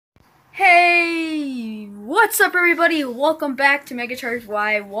Hey, what's up everybody? Welcome back to Mega Charge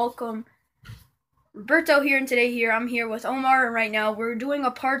Y. Welcome. Roberto here, and today I'm here with Omar, and right now we're doing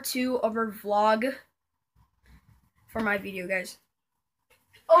a part 2 of our vlog for my video, guys.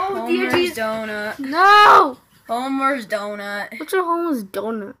 Oh, Homer's dear donut. No! Homer's donut. What's a Homer's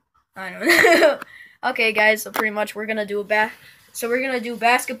donut? I don't know. Okay, guys, so pretty much we're gonna do we're gonna do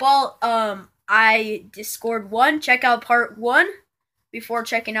basketball. I just scored 1. Check out part 1 before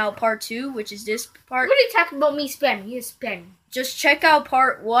checking out part 2, which is this part. What are you talking about me spending? He's spending. Just check out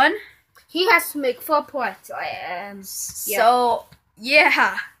part 1. He has to make 4 points. So,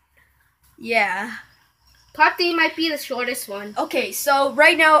 yeah. Part 3 might be the shortest one. Okay, so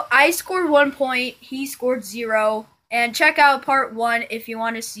right now I scored 1 point, he scored 0. And check out part 1 if you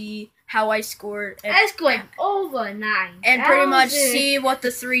want to see how I scored. I scored over 9. And pretty much see what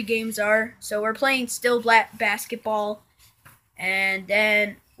the 3 games are. So we're playing still black basketball. And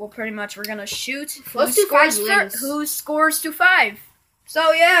then we're gonna shoot. Who scores to 5.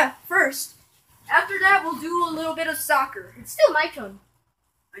 So yeah, first. After that, we'll do a little bit of soccer. It's still my turn.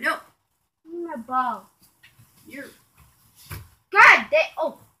 I know. My ball. You're. God,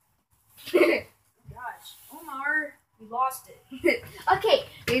 oh. Gosh, Omar, we lost it. Okay,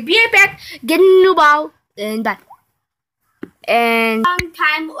 we'll be right back. Get a new ball and back. And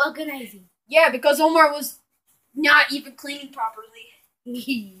time organizing. Yeah, because Omar was not even cleaning properly.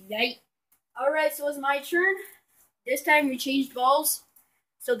 Yikes. Alright, so it's my turn. This time we changed balls.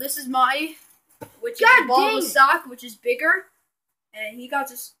 So this is my, which is a ball with sock, which is bigger. And he got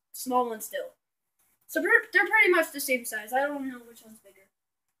this small one still. So they're pretty much the same size. I don't know which one's bigger.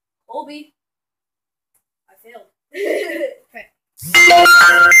 Colby. I failed. Okay.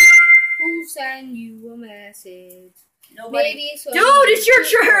 Who sent you a message? Nobody. Maybe so. Dude, it's your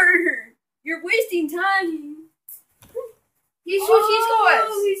turn! You're wasting time. He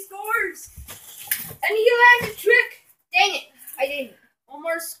scores. And he lands a trick. Dang it. I didn't.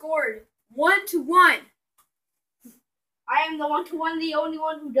 Omar scored 1-1. I am the 1-1, the only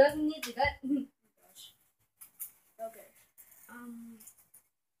one who doesn't need to get. Okay.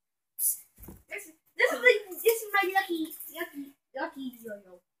 This is my lucky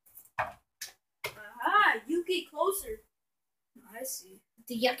yo-yo. Aha, you get closer. I see.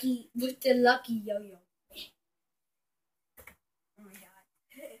 With the lucky yo-yo. Oh my god.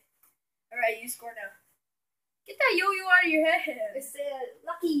 Alright, you score now. Get that yo-yo out of your head. It's a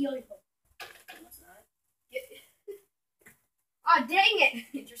lucky yo-yo. No, it's not. Get. Oh, dang it.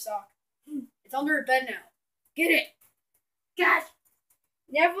 Get your sock. It's under your bed now. Get it. Gosh.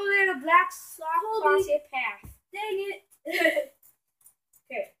 Never let a black sock cross your path. Dang it.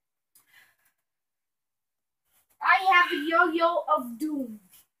 Okay. I have a yo-yo of doom.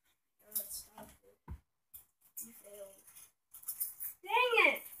 Stop it. You failed. Dang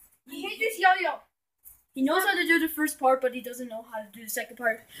it. I hate this yo-yo. He knows how to do the first part, but he doesn't know how to do the second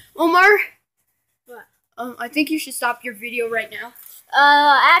part. Omar? What? I think you should stop your video right now.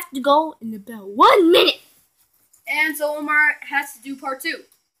 I have to go in about 1 minute. And so Omar has to do part 2.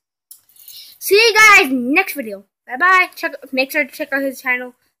 See you guys next video. Bye-bye. Make sure to check out his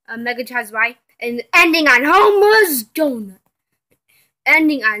channel, Mega Charge Y. And ending on Homer's donut.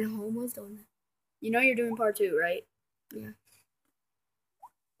 You know you're doing part 2, right? Yeah.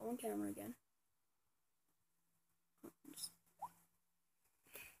 On camera again.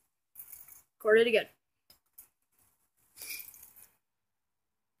 Record it again.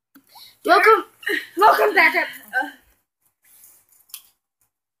 Welcome back up.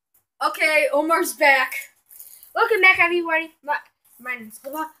 Okay, Omar's back. Welcome back, everybody. My name is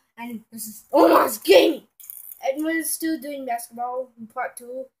Omar, and this is Omar's Gaming. And we're still doing basketball in part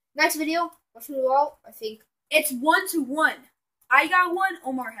 2. Next video, watch me all, I think. It's 1-1. I got 1,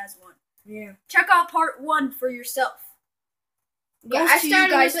 Omar has 1. Yeah. Check out part 1 for yourself. Yeah, I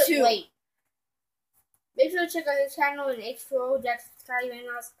started a bit too late. Make sure to check out his channel and H4O, Jack subscribing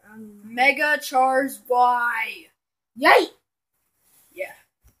us. Mega Charge Y. Yay! Yeah.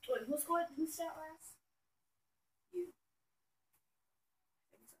 Wait, who scored? Who shot last? You.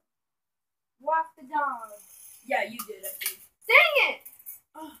 Walk the dog. Yeah, you did, I think. Dang it!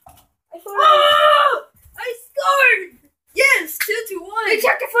 Oh. I scored! Yes, 2-1. Hey,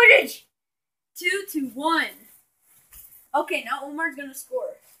 check the footage. 2-1. Okay, now Omar's gonna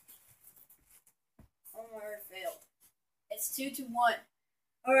score. Omar failed. It's 2-1.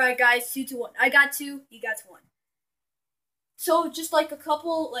 Alright, guys, 2-1. I got 2, he got 1. So, just like a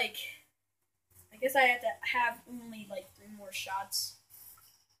couple, I guess I had to have only 3 more shots.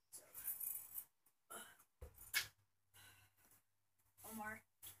 So. Omar,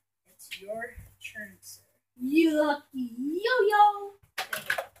 it's your turn, sir. You lucky yo-yo.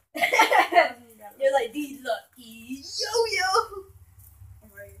 the lucky yo-yo.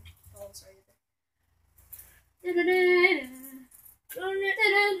 Oh, sorry.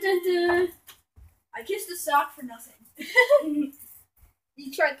 I kissed the sock for nothing.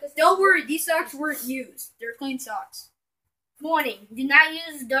 You tried to. Don't worry, these socks weren't used. They're clean socks. Warning: do not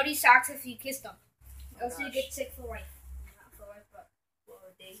use dirty socks if you kiss them. Oh, Else you get sick for life. Not for life, but for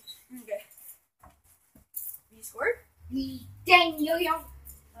a day. Okay. You scored? Dang yo-yo.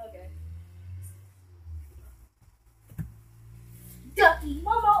 Okay. Ducky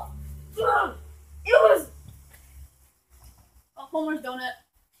Momo. It was a Homer's donut.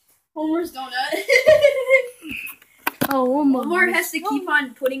 Homer's donut. Oh, Homer has to keep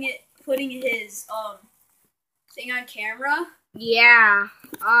on putting his thing on camera. Yeah.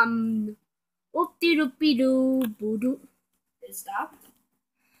 Oop-de-doop-de-doo-boo-doo. It stopped.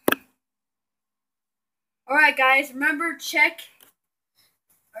 Alright guys, remember check.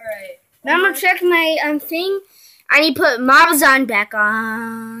 Alright. Remember check my thing. I need to put Mabazan back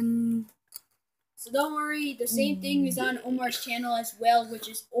on. So don't worry, the same thing is on Omar's channel as well, which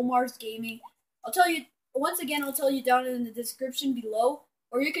is Omar's Gaming. I'll tell you down in the description below,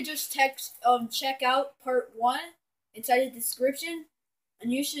 or you could just text check out part 1 inside the description,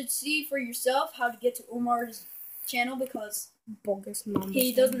 and you should see for yourself how to get to Omar's channel because Bogus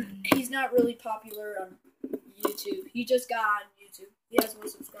he's not really popular on YouTube. He just got on YouTube. He has 1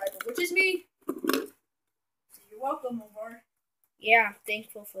 subscriber, which is me. So you're welcome, Omar. Yeah, I'm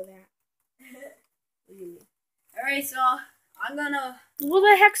thankful for that. Alright, so I'm gonna. What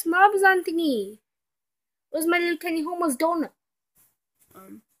the heck's Mabazan thingy? Where's my little tiny Homer's donut?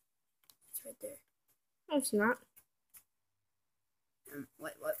 It's right there. No, it's not.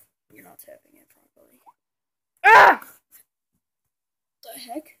 Wait, what? You're not tapping it properly. Ah! What the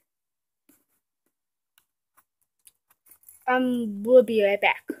heck? We'll be right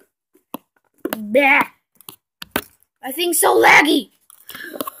back. Bah! I think so laggy.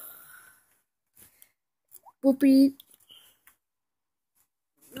 Whoopie.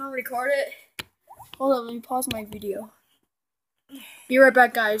 I'll record it. Hold on, let me pause my video. Be right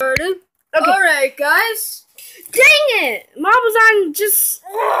back, guys. Okay. Alright, guys. Dang it! Mabazan just.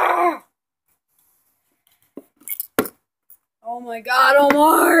 Oh my god,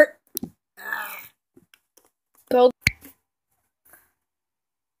 Omar!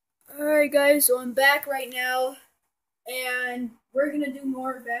 Alright, guys, so I'm back right now. And we're gonna do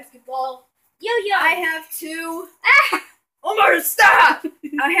more basketball. Yo-yo! I have 2. Omar, stop!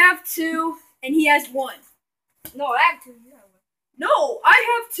 I have 2, and he has 1. No, I have 2. You have 1. No,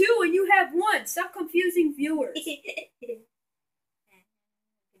 I have 2, and you have 1. Stop confusing viewers.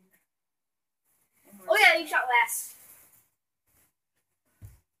 Oh yeah, you shot last.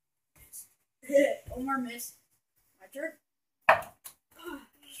 Omar missed. My turn. Omar,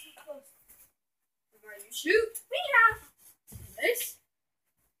 you shoot. Yeah. Miss.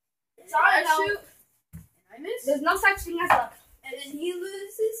 Sorry, I shoot. And I miss. There's no such thing as luck. And then he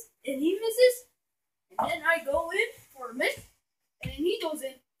loses. And he misses. And then I go in for a miss. And then he goes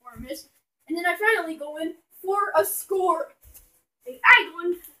in for a miss. And then I finally go in for a score. And I go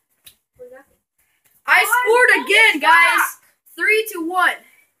in for nothing. I scored again, guys. 3-1.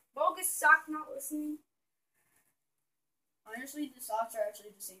 Bogus sock not listening. Honestly, the socks are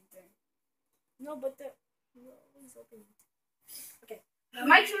actually the same thing. No, but the one's open. Okay. Now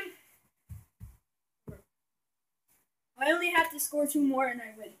my turn. I only have to score 2 more and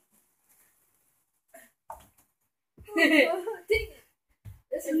I win.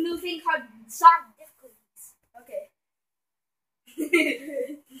 There's a new thing called sock difficulties. Okay.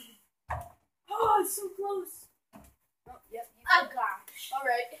 Oh, it's so close. Oh, yep. Oh gosh.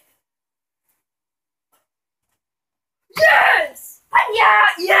 Alright. Yes! Yeah!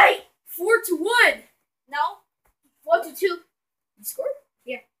 Yay! 4-1. No. 4-2. You scored?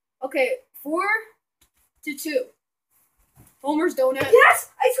 Yeah. Okay, 4-2. Homer's donut.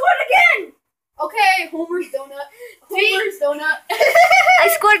 Yes! I scored again! Okay, Homer's donut. Homer's donut. I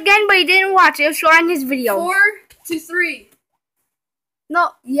scored again, but he didn't watch it. It was showing his video. 4-3.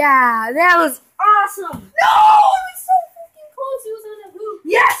 No, yeah, that was awesome. No! It was so freaking close. It was on the hoop.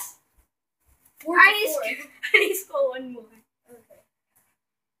 Yes! 4-4. I need to score 1 more. Okay.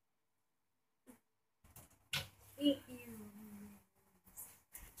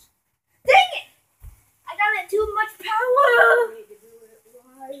 Dang it! I got it too much power. Need to do it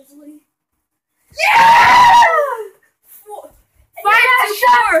wisely. Yeah!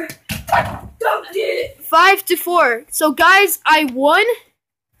 5-4. Dunked it. 5-4. So guys, I won,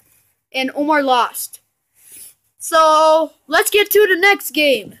 and Omar lost. So let's get to the next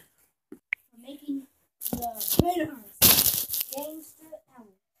game. Making the winners. Gangster Owl.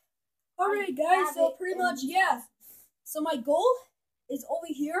 Alright guys, so pretty much, yeah. So my goal is over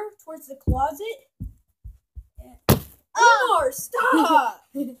here towards the closet. Omar, stop!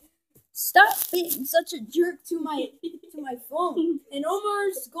 Stop being such a jerk to my phone. And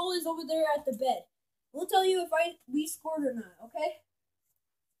Omar's goal is over there at the bed. We'll tell you if we scored or not, okay?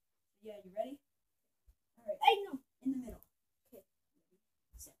 Yeah, you ready? Alright. I know. In the middle. Okay.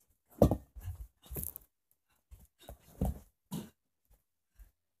 Set.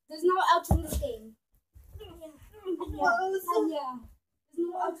 There's no outs in this game. Yeah. There's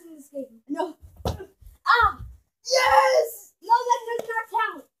no outs in this game. No. Ah! Yes! No, that does not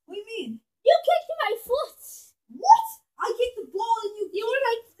count. What do you mean? You kicked my foot. What? I kicked the ball and You were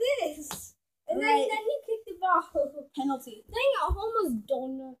like this. And Right. then he kicked the ball. Penalty. Dang, a homo's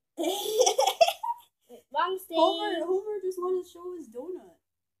donut. Wrong stage. Homer just wanted to show his donut.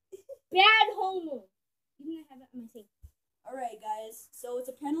 Bad homo. You can have it on my thing. Alright, guys. So it's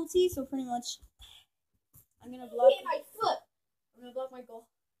a penalty, so pretty much I'm gonna block Hit my foot. I'm gonna block my goal.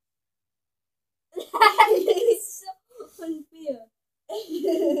 That is so unfair.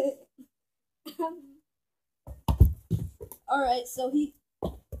 Alright, so he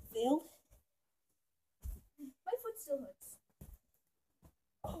failed. My foot still hurts.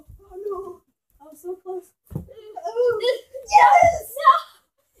 Oh no. I was so close. Yes!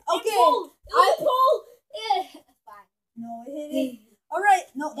 No! Okay. I pulled. Yeah. Fine. No, it hit it. Alright,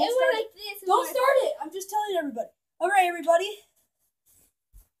 no, don't They start were it. like this. Don't start it. I'm just telling everybody. Alright, everybody.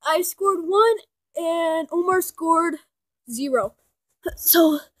 I scored 1 and Omar scored 0.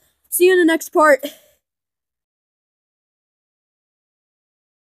 So, see you in the next part.